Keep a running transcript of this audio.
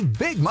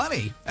big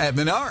money at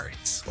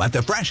Menards. Let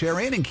the fresh air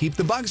in and keep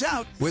the bugs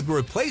out with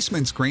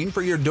replacement screen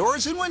for your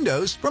doors and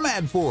windows from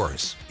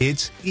AdForce.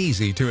 It's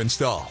easy to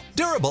install,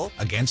 durable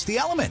against the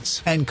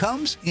elements, and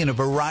comes in a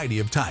variety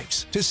of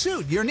types to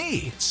suit your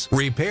needs.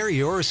 Repair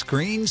your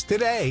screens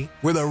today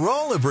with a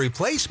roll of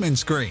replacement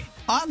screen.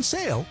 On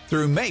sale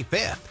through May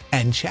 5th.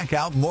 And check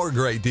out more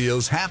great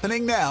deals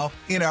happening now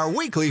in our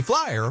weekly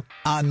flyer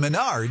on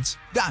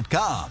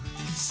Menards.com.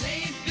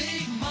 Save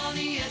big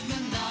money at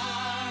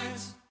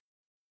Menards.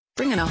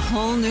 Bringing a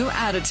whole new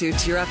attitude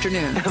to your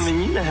afternoon. I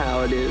mean, you know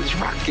how it is,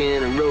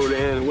 rocking and rolling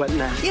and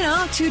whatnot. You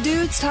know, two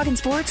dudes talking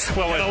sports.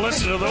 Well,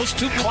 listen to those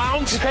two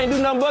clowns. You can't do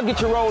nothing but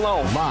get your roll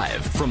on.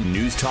 Live from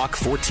News Talk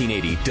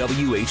 1480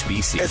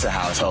 WHBC. It's a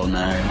household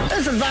name.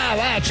 This is Bob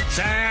Action.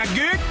 Sound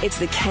good? It's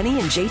the Kenny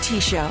and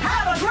JT Show.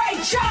 Have a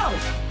great show.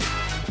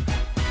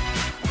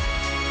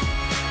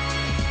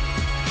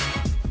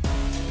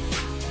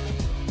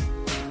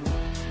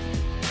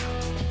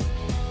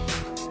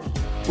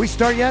 We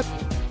start yet?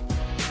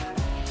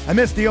 I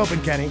missed the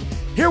open, Kenny.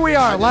 Here we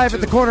are, live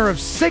at the corner of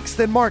 6th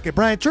and Market.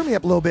 Brian, turn me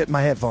up a little bit in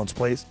my headphones,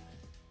 please.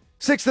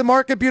 6th and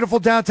Market, beautiful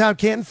downtown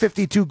Canton,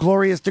 52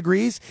 glorious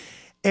degrees.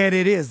 And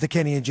it is the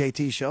Kenny and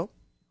JT Show.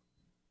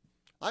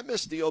 I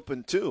missed the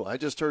open, too. I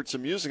just heard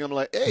some music. I'm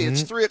like, hey,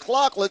 it's 3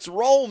 o'clock. Let's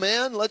roll,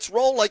 man. Let's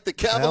roll like the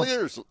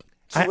Cavaliers.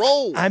 Let's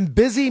roll. I'm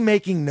busy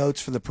making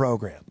notes for the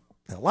program.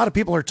 A lot of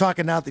people are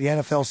talking now that the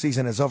NFL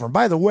season is over. And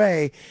by the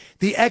way,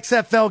 the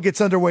XFL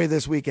gets underway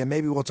this weekend.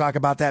 Maybe we'll talk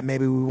about that.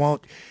 Maybe we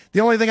won't.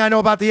 The only thing I know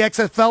about the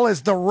XFL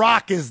is The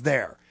Rock is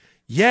there.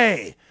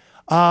 Yay.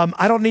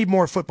 I don't need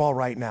more football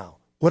right now.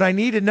 What I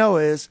need to know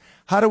is,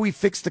 how do we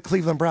fix the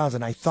Cleveland Browns?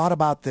 And I thought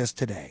about this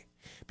today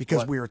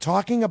because we were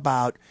talking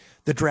about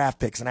the draft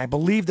picks. And I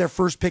believe their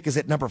first pick is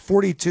at number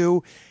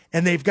 42,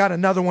 and they've got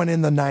another one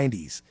in the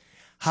 90s.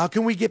 How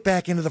can we get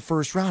back into the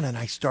first round? And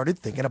I started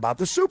thinking about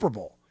the Super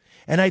Bowl.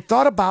 And I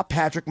thought about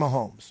Patrick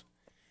Mahomes,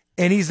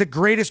 and he's the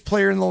greatest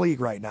player in the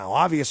league right now.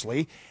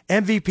 Obviously,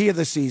 MVP of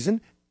the season,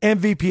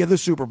 MVP of the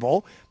Super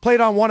Bowl, played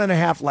on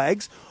 1.5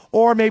 legs,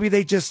 or maybe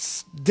they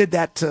just did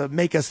that to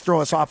make us throw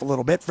us off a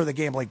little bit for the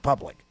gambling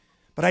public.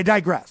 But I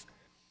digress.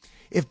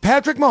 If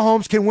Patrick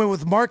Mahomes can win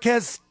with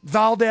Marquez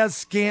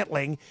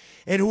Valdez-Scantling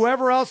and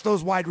whoever else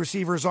those wide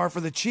receivers are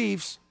for the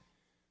Chiefs,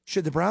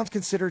 should the Browns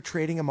consider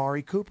trading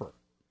Amari Cooper?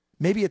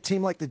 Maybe a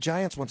team like the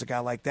Giants wants a guy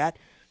like that.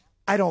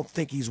 I don't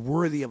think he's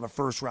worthy of a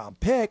first-round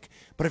pick,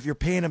 but if you're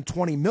paying him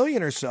 $20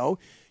 million or so,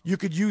 you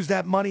could use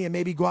that money and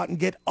maybe go out and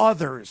get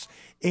others,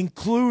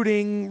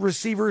 including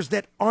receivers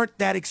that aren't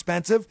that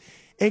expensive,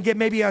 and get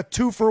maybe a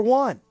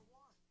 2-for-1.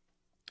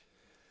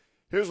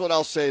 Here's what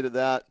I'll say to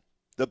that.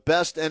 The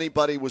best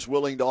anybody was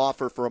willing to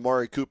offer for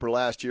Amari Cooper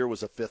last year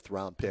was a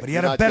 5th-round pick. But he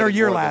had a better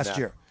year last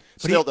year.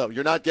 Still, though,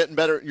 you're not getting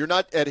better. You're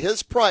not at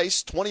his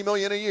price, $20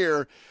 million a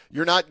year.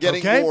 You're not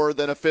getting more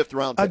than a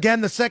 5th-round pick.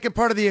 Again, the second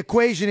part of the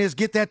equation is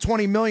get that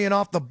 $20 million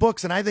off the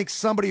books, and I think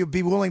somebody would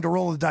be willing to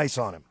roll the dice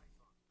on him.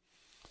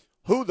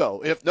 Who,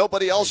 though? If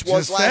nobody else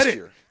was last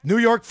year. New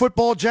York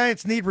Football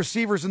Giants need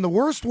receivers in the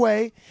worst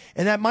way,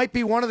 and that might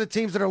be one of the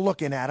teams that are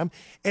looking at him.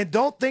 And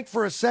don't think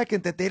for a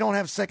second that they don't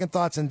have second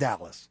thoughts in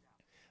Dallas.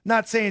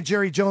 Not saying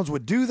Jerry Jones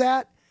would do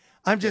that.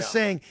 I'm just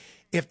saying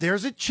if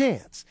there's a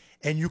chance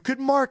and you could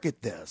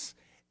market this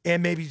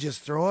and maybe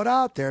just throw it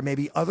out there,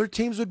 maybe other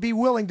teams would be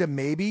willing to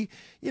maybe,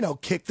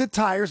 kick the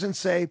tires and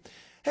say,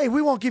 hey,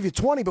 we won't give you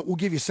 20, but we'll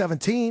give you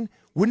 17.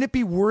 Wouldn't it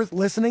be worth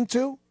listening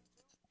to?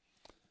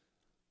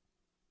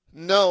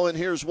 No, and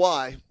here's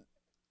why.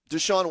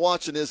 Deshaun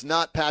Watson is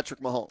not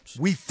Patrick Mahomes.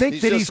 We think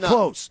he's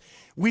close.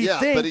 We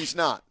think, but he's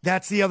not.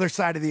 That's the other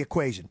side of the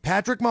equation.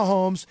 Patrick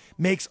Mahomes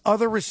makes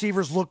other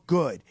receivers look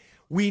good.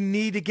 We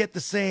need to get the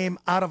same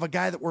out of a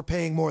guy that we're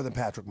paying more than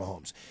Patrick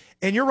Mahomes.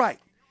 And you're right.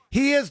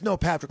 He is no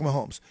Patrick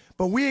Mahomes.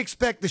 But we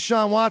expect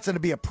Deshaun Watson to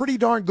be a pretty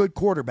darn good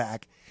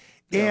quarterback.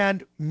 Yeah.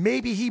 And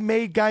maybe he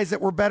made guys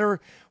that were better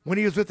when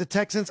he was with the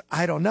Texans.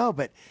 I don't know.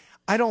 But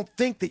I don't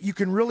think that you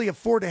can really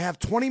afford to have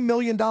 $20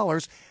 million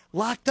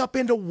locked up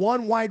into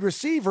one wide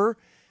receiver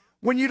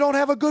when you don't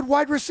have a good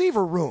wide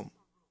receiver room.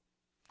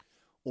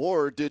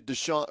 Or did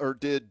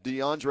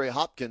DeAndre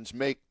Hopkins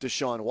make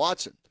Deshaun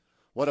Watson?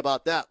 What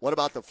about that? What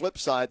about the flip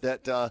side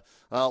that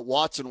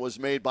Watson was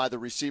made by the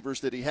receivers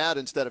that he had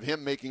instead of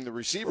him making the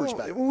receivers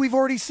better? We've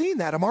already seen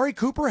that. Amari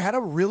Cooper had a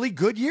really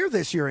good year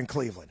this year in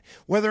Cleveland.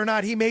 Whether or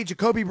not he made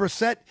Jacoby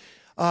Brissett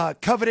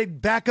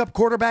coveted backup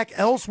quarterback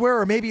elsewhere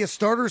or maybe a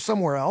starter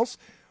somewhere else,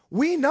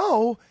 we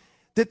know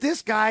that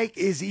this guy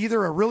is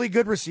either a really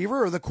good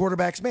receiver or the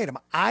quarterback's made him.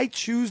 I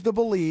choose to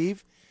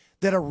believe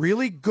that a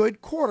really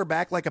good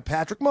quarterback like a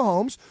Patrick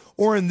Mahomes,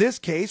 or in this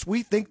case,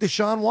 we think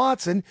Deshaun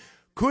Watson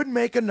could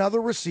make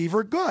another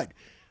receiver good.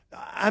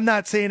 I'm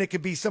not saying it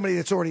could be somebody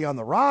that's already on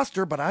the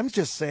roster, but I'm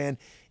just saying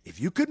if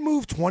you could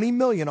move $20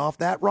 million off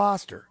that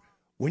roster,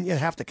 wouldn't you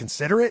have to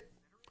consider it?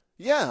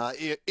 Yeah,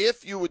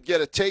 if you would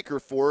get a taker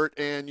for it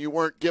and you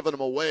weren't giving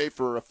them away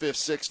for a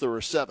 5th, 6th, or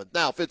a 7th.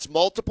 Now, if it's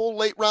multiple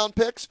late-round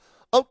picks,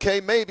 okay,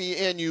 maybe,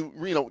 and you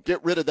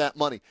get rid of that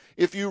money.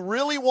 If you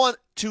really want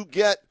to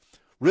get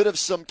rid of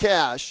some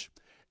cash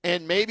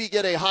and maybe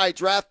get a high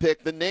draft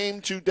pick, the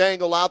name to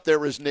dangle out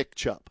there is Nick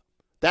Chubb.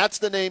 That's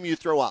the name you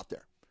throw out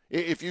there.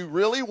 If you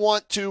really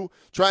want to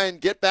try and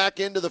get back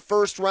into the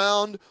first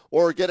round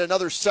or get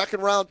another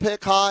second-round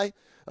pick high,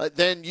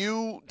 then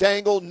you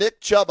dangle Nick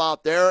Chubb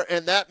out there,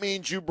 and that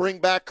means you bring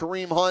back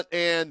Kareem Hunt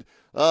and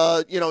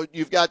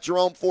you've got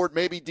Jerome Ford,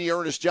 maybe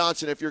D'Ernest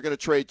Johnson if you're going to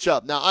trade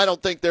Chubb. Now, I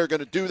don't think they're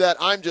going to do that.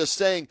 I'm just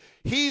saying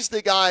he's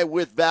the guy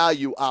with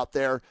value out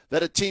there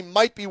that a team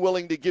might be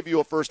willing to give you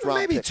a first-round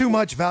pick. Maybe too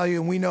much value,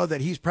 and we know that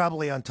he's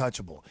probably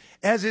untouchable,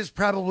 as is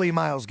probably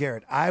Myles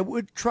Garrett. I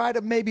would try to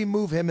maybe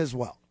move him as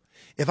well.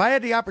 If I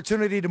had the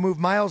opportunity to move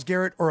Myles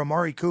Garrett or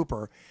Amari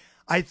Cooper,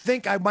 I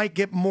think I might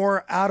get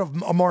more out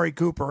of Amari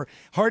Cooper.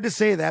 Hard to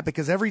say that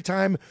because every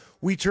time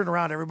we turn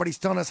around, everybody's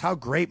telling us how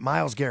great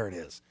Myles Garrett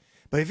is.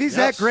 But if he's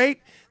that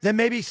great, then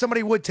maybe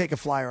somebody would take a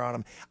flyer on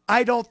him.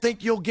 I don't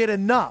think you'll get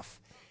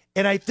enough.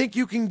 And I think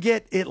you can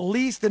get at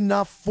least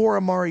enough for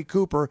Amari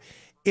Cooper,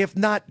 if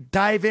not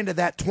dive into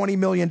that $20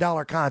 million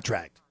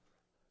contract.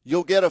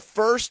 You'll get a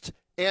first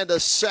and a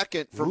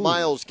second for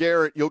Myles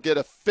Garrett. You'll get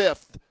a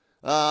fifth,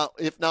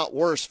 if not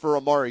worse, for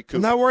Amari Cooper.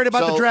 I'm not worried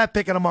about the draft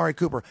pick on Amari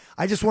Cooper.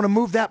 I just want to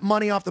move that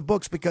money off the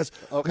books because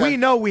we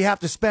know we have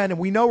to spend, and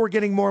we know we're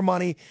getting more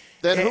money,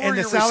 and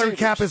the salary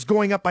cap is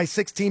going up by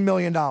 $16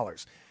 million.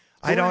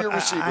 I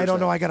don't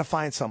know. I got to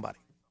find somebody.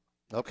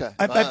 Okay.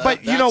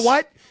 But you know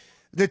what?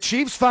 The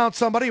Chiefs found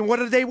somebody, and what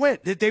did they win?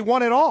 They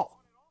won it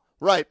all.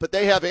 Right, but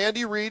they have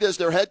Andy Reid as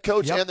their head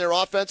coach and their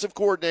offensive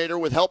coordinator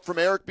with help from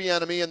Eric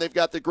Bieniemy, and they've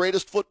got the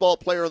greatest football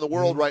player in the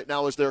world right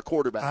now as their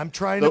quarterback. I'm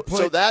trying to put...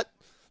 So that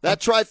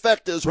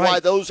trifecta is why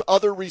those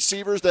other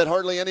receivers that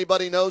hardly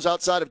anybody knows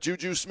outside of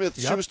Juju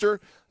Smith-Schuster,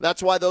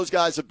 that's why those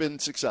guys have been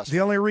successful. The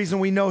only reason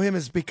we know him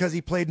is because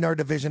he played in our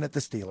division at the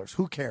Steelers.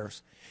 Who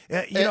cares?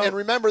 And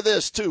remember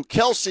this, too.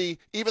 Kelsey,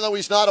 even though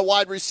he's not a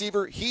wide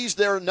receiver, he's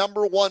their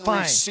number one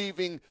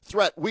receiving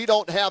threat. We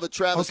don't have a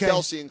Travis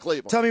Kelsey in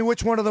Cleveland. Tell me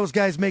which one of those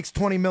guys makes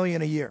 $20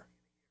 million a year.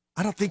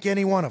 I don't think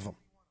any one of them.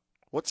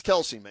 What's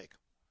Kelsey make?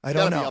 I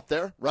don't know. Be up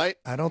there, right?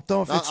 I don't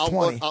know if it's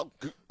 20.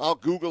 I'll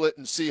Google it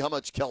and see how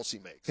much Kelsey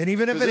makes. And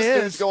even if it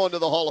is going to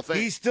the Hall of Fame,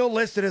 he's still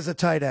listed as a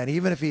tight end,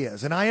 even if he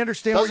is. And I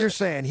understand what you're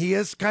saying. He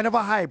is kind of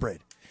a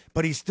hybrid,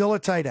 but he's still a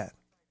tight end.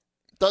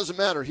 Doesn't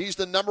matter. He's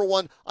the number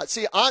one.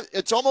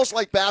 It's almost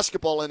like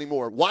basketball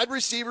anymore. Wide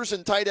receivers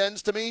and tight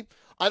ends, to me,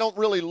 I don't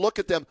really look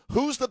at them.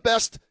 Who's the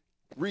best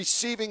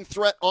receiving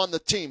threat on the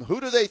team?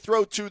 Who do they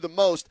throw to the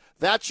most?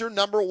 That's your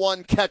number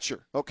one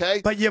catcher,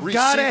 okay? But you've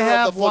got to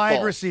have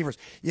wide receivers.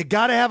 You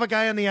got to have a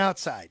guy on the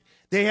outside.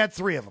 They had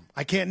 3 of them.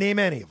 I can't name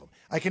any of them.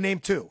 I can name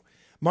 2.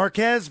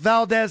 Marquez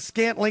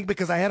Valdez-Scantling,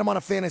 because I had him on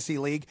a fantasy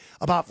league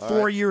about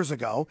 4 years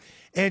ago,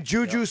 and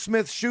Juju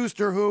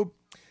Smith-Schuster, who,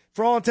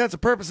 for all intents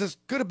and purposes,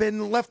 could have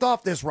been left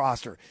off this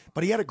roster,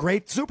 but he had a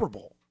great Super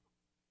Bowl.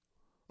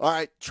 All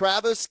right,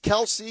 Travis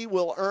Kelsey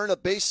will earn a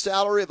base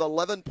salary of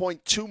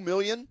 $11.2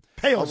 million.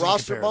 Pales a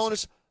roster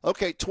bonus.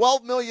 Okay,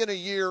 $12 million a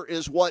year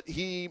is what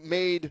he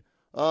made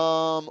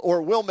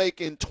or will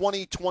make in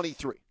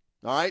 2023.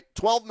 All right,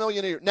 $12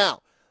 million a year.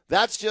 Now,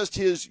 that's just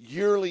his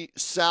yearly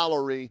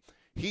salary.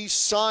 He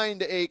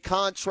signed a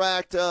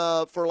contract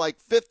for like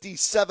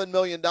 $57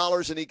 million,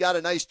 and he got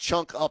a nice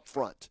chunk up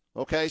front.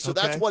 Okay, so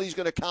that's what he's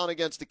going to count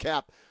against the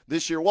cap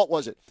this year. What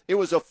was it? It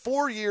was a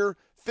 4-year,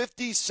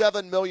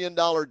 $57 million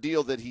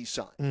deal that he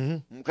signed.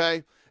 Mm-hmm.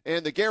 Okay,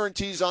 and the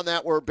guarantees on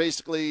that were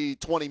basically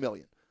 $20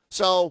 million.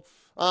 So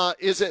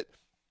is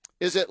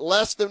it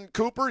less than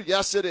Cooper?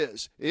 Yes, it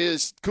is.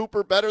 Is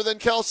Cooper better than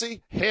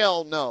Kelsey?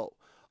 Hell no.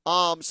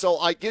 So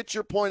I get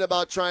your point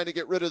about trying to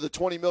get rid of the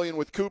 $20 million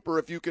with Cooper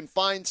if you can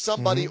find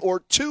somebody or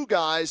 2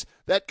 guys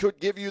that could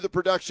give you the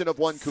production of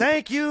one Cooper.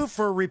 Thank you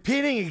for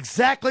repeating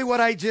exactly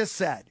what I just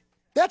said.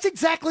 That's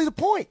exactly the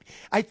point.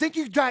 I think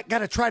you got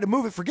to try to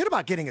move it. Forget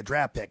about getting a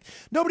draft pick.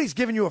 Nobody's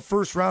giving you a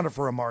first rounder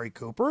for Amari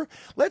Cooper.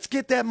 Let's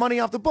get that money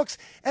off the books.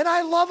 And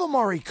I love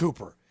Amari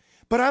Cooper.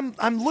 But I'm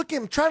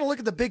trying to look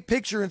at the big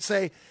picture and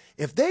say,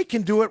 if they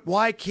can do it,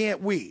 why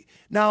can't we?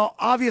 Now,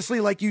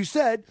 obviously, like you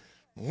said,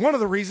 one of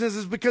the reasons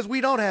is because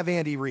we don't have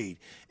Andy Reid.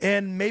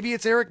 And maybe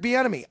it's Eric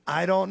Bieniemy.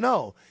 I don't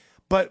know.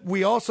 But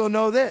we also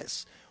know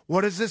this.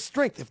 What is this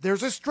strength? If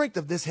there's a strength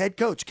of this head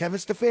coach, Kevin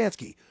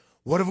Stefanski,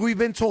 what have we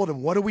been told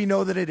and what do we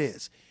know that it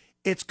is?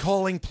 It's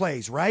calling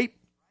plays, right?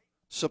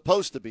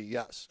 Supposed to be,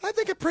 yes. I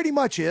think it pretty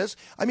much is.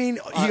 I mean,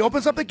 he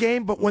opens up the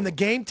game, but when the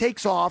game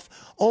takes off,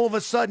 all of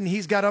a sudden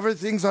he's got other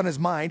things on his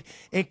mind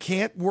and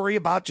can't worry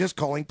about just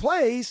calling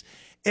plays.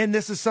 And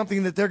this is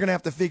something that they're going to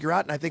have to figure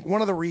out. And I think one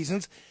of the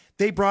reasons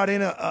they brought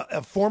in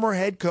a former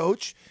head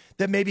coach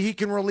that maybe he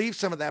can relieve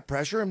some of that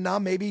pressure. And now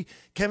maybe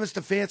Kevin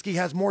Stefanski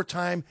has more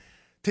time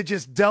to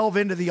just delve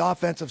into the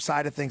offensive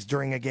side of things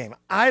during a game.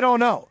 I don't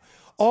know.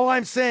 All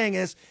I'm saying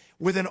is,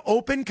 with an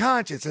open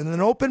conscience and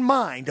an open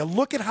mind, to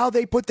look at how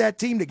they put that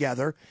team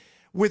together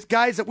with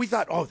guys that we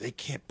thought, oh, they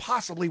can't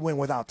possibly win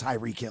without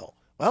Tyreek Hill.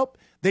 Well,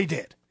 they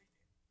did.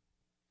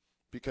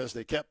 Because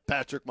they kept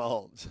Patrick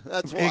Mahomes.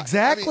 That's why.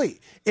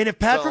 Exactly. And if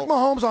Patrick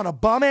Mahomes on a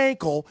bum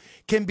ankle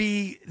can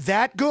be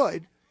that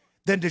good,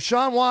 then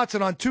Deshaun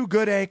Watson on two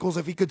good ankles,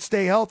 if he could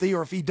stay healthy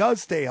or if he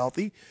does stay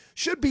healthy,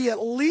 should be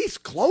at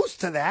least close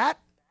to that.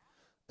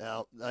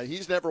 Now,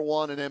 he's never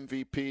won an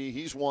MVP.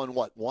 He's won,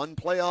 one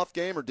playoff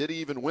game, or did he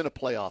even win a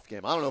playoff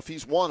game? I don't know if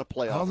he's won a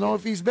playoff game. I don't know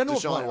if he's been to a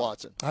Deshaun playoff.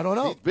 Watson. I don't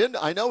know.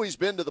 I know he's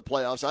been to the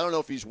playoffs. I don't know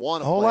if he's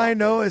won a playoff All I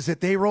know game. is that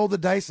they rolled the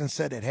dice and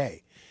said that,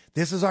 hey,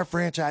 this is our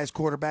franchise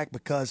quarterback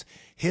because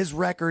his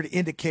record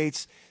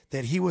indicates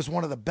that he was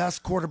one of the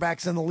best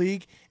quarterbacks in the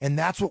league, and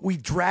that's what we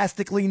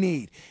drastically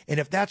need. And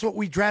if that's what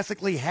we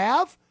drastically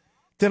have,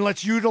 then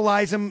let's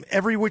utilize him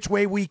every which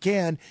way we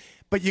can.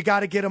 But you got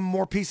to get him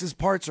more pieces,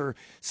 parts, or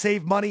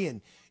save money and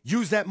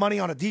use that money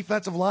on a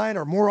defensive line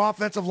or more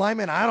offensive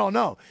linemen. I don't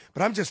know,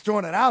 but I'm just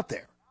throwing it out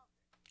there.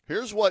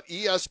 Here's what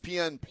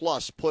ESPN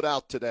Plus put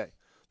out today.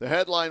 The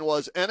headline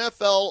was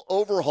NFL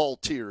Overhaul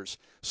Tiers,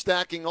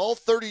 stacking all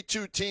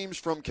 32 teams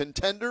from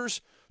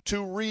contenders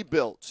to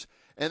rebuilds.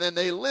 And then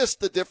they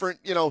list the different,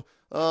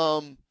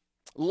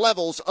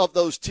 levels of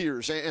those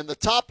tiers. And the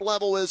top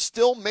level is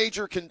still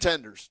major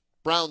contenders.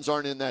 Browns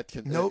aren't in that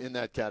in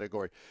that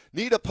category.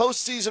 Need a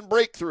postseason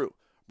breakthrough.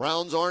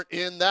 Browns aren't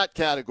in that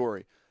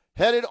category.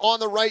 Headed on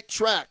the right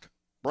track.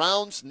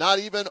 Browns not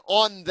even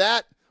on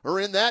that or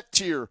in that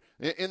tier,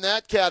 in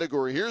that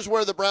category. Here's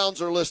where the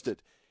Browns are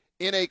listed.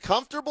 In a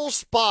comfortable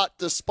spot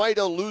despite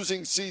a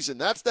losing season.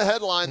 That's the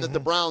headline that the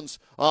Browns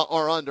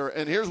are under.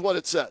 And here's what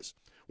it says.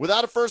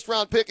 Without a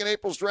first-round pick in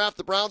April's draft,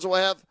 the Browns will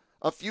have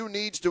a few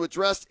needs to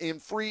address in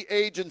free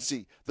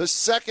agency. The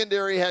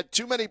secondary had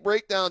too many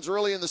breakdowns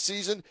early in the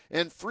season,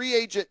 and free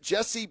agent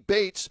Jesse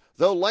Bates,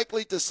 though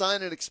likely to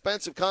sign an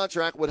expensive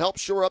contract, would help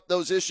shore up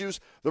those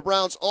issues. The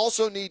Browns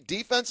also need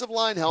defensive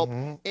line help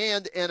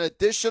and an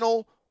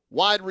additional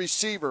wide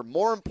receiver.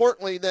 More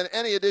importantly than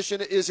any addition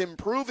is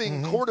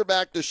improving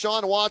quarterback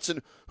Deshaun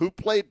Watson, who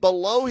played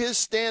below his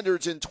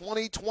standards in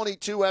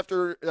 2022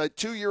 after a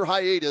 2-year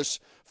hiatus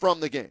from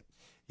the game.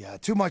 Yeah,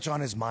 too much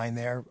on his mind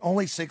there.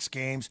 Only 6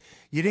 games.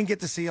 You didn't get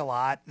to see a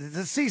lot.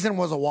 The season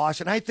was a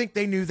wash, and I think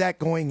they knew that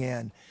going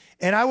in.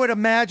 And I would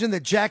imagine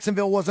that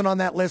Jacksonville wasn't on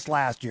that list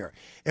last year.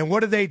 And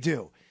what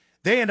do?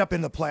 They end up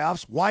in the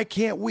playoffs. Why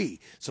can't we?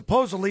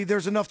 Supposedly,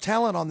 there's enough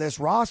talent on this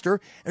roster.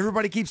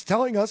 Everybody keeps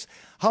telling us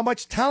how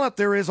much talent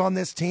there is on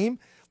this team.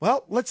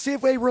 Well, let's see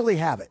if they really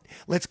have it.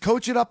 Let's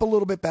coach it up a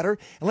little bit better,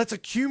 and let's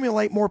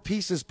accumulate more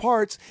pieces,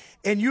 parts,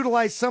 and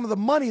utilize some of the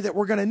money that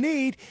we're going to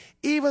need,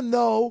 even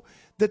though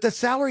that the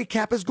salary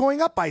cap is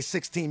going up by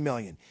 $16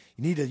 million.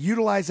 You need to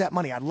utilize that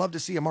money. I'd love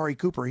to see Amari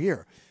Cooper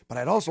here, but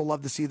I'd also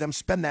love to see them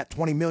spend that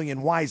 $20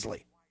 million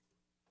wisely.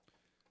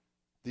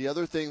 The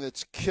other thing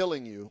that's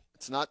killing you,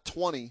 it's not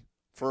 20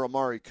 for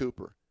Amari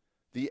Cooper.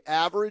 The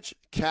average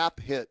cap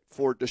hit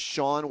for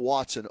Deshaun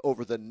Watson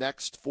over the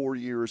next 4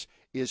 years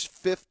is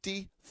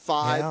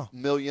 $55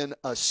 million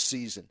a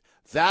season.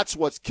 That's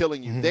what's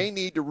killing you. They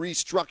need to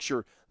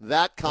restructure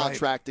that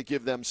contract to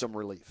give them some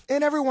relief.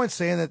 And everyone's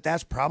saying that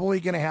that's probably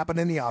going to happen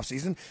in the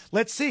offseason.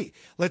 Let's see.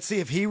 Let's see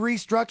if he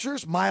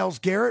restructures, Myles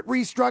Garrett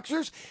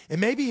restructures,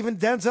 and maybe even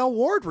Denzel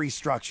Ward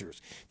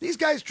restructures. These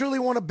guys truly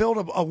want to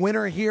build a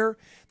winner here.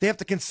 They have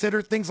to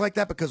consider things like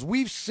that because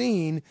we've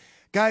seen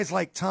guys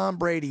like Tom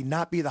Brady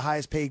not be the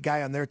highest paid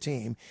guy on their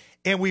team.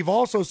 And we've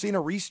also seen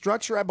a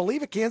restructure, I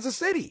believe, at Kansas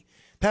City.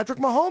 Patrick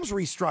Mahomes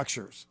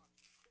restructures.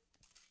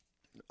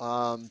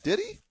 Did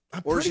he?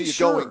 I'm or is pretty he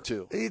sure. going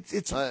to?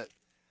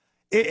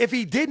 If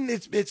he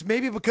didn't, it's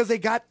maybe because they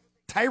got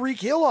Tyreek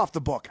Hill off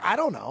the book. I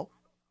don't know.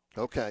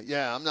 Okay,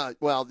 yeah, I'm not.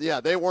 Well,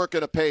 yeah, they weren't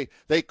going to pay.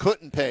 They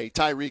couldn't pay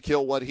Tyreek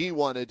Hill what he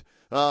wanted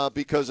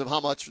because of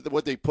how much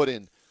what they put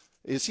in.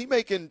 Is he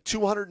making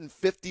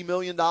 $250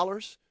 million?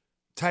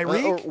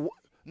 Tyreek?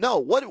 No.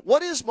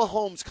 What is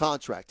Mahomes'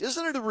 contract?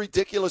 Isn't it a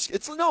ridiculous?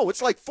 It's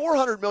like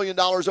 $400 million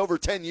over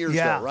 10 years.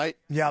 Yeah. Though, right?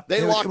 Yeah.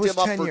 They locked him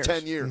up for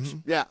 10 10 years.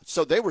 Yeah.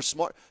 So they were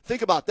smart.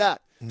 Think about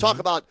that. Talk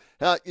about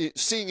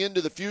seeing into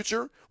the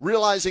future,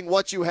 realizing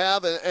what you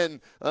have,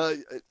 and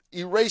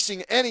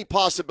erasing any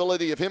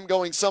possibility of him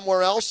going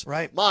somewhere else.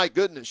 Right. My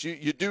goodness,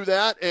 you do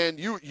that, and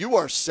you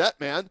are set,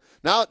 man.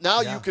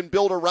 Now you can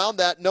build around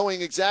that,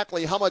 knowing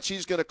exactly how much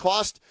he's going to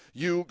cost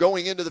you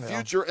going into the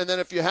future, and then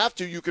if you have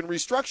to, you can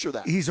restructure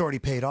that. He's already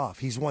paid off.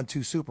 He's won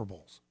 2 Super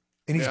Bowls,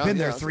 and he's been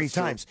there 3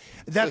 times.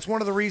 That's one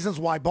of the reasons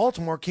why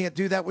Baltimore can't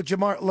do that with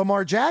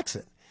Lamar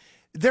Jackson.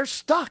 They're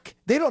stuck.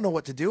 They don't know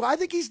what to do. I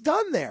think he's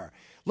done there.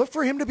 Look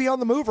for him to be on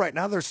the move right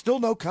now. There's still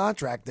no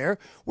contract there.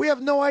 We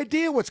have no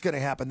idea what's going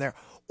to happen there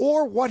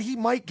or what he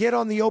might get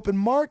on the open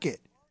market.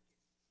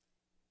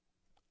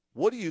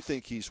 What do you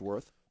think he's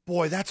worth?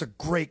 Boy, that's a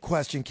great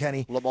question,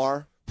 Kenny.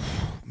 Lamar?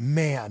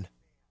 Man.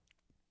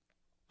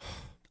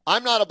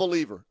 I'm not a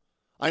believer.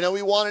 I know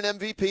he won an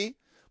MVP,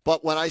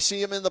 but when I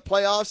see him in the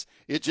playoffs,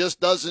 it just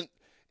doesn't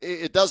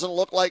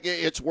look like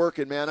it's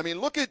working, man. I mean,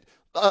 look at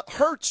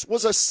Hurts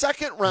was a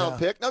second-round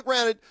pick. Now,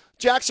 granted,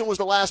 Jackson was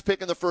the last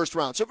pick in the first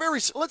round. So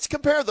let's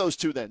compare those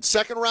two then.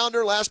 Second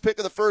rounder, last pick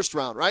of the first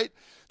round, right?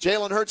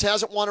 Jalen Hurts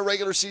hasn't won a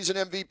regular season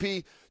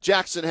MVP.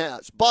 Jackson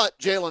has. But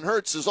Jalen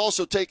Hurts has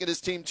also taken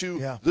his team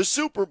to the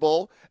Super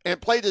Bowl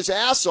and played his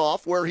ass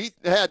off, where he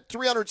had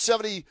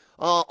 370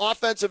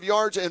 offensive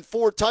yards and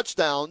 4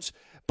 touchdowns.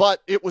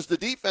 But it was the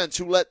defense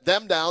who let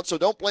them down, so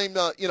don't blame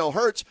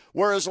Hurts.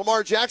 Whereas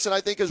Lamar Jackson,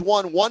 I think, has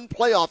won 1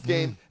 playoff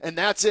game, and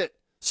that's it.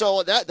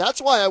 So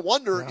that's why I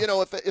wonder,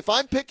 if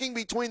I'm picking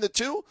between the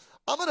two,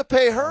 I'm going to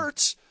pay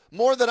Hurts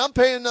more than I'm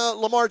paying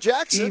Lamar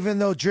Jackson. Even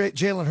though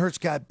Jalen Hurts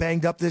got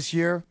banged up this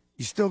year,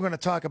 you're still going to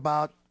talk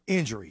about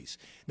injuries.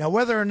 Now,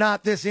 whether or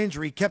not this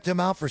injury kept him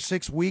out for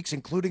 6 weeks,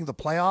 including the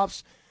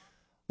playoffs,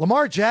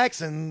 Lamar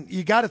Jackson,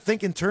 you got to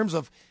think in terms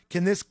of,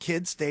 can this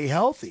kid stay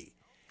healthy?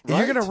 And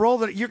you're going to roll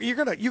that. You're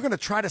going to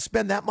try to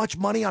spend that much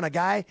money on a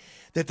guy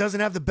that doesn't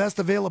have the best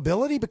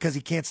availability because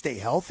he can't stay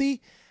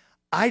healthy.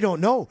 I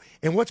don't know.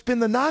 And what's been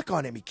the knock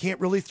on him? He can't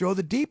really throw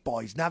the deep ball.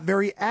 He's not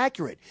very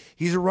accurate.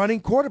 He's a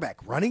running quarterback.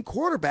 Running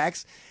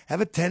quarterbacks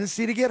have a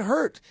tendency to get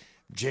hurt.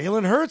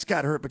 Jalen Hurts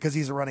got hurt because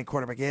he's a running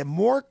quarterback. He had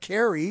more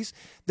carries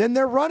than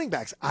their running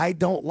backs. I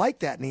don't like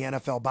that in the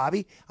NFL,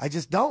 Bobby. I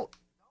just don't.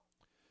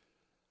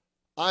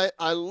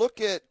 I look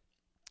at,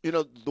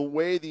 the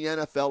way the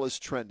NFL is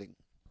trending.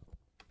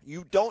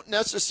 You don't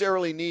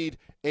necessarily need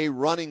a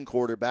running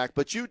quarterback,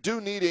 but you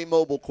do need a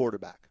mobile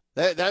quarterback.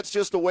 That's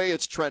just the way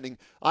it's trending.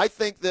 I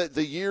think that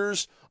the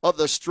years of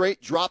the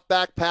straight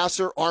drop-back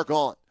passer are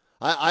gone.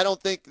 I don't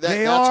think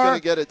that's going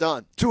to get it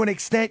done. To an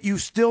extent, you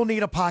still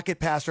need a pocket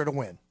passer to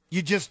win.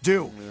 You just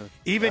do.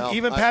 Yeah.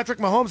 Even Patrick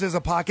Mahomes is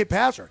a pocket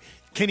passer.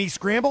 Can he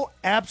scramble?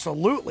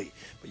 Absolutely.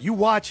 But you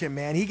watch him,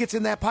 man. He gets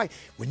in that pocket.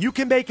 When you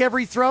can make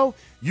every throw,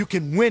 you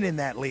can win in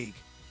that league.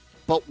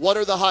 But what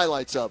are the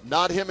highlights of?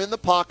 Not him in the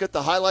pocket.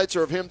 The highlights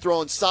are of him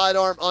throwing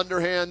sidearm,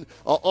 underhand,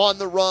 on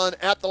the run,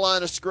 at the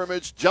line of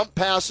scrimmage, jump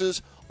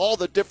passes, all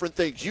the different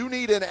things. You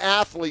need an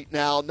athlete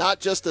now, not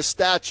just a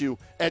statue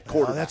at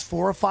quarterback. That's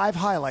 4 or 5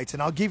 highlights,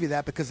 and I'll give you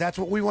that because that's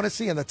what we want to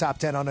see in the top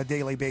 10 on a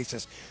daily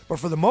basis. But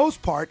for the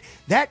most part,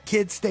 that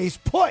kid stays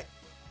put.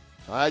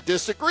 I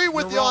disagree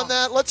with you on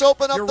that. Let's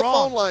open up the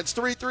phone lines.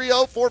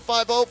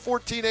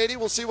 330-450-1480.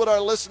 We'll see what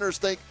our listeners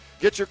think.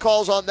 Get your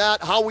calls on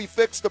that, how we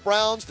fix the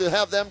Browns to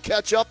have them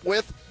catch up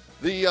with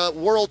the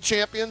world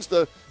champions,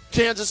 the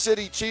Kansas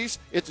City Chiefs.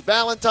 It's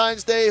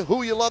Valentine's Day,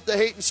 who you love to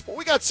hate in sport.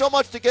 We got so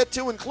much to get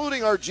to,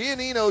 including our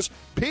Giannino's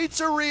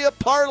Pizzeria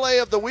Parlay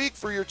of the Week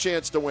for your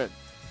chance to win.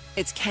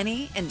 It's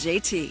Kenny and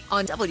JT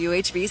on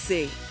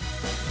WHBC.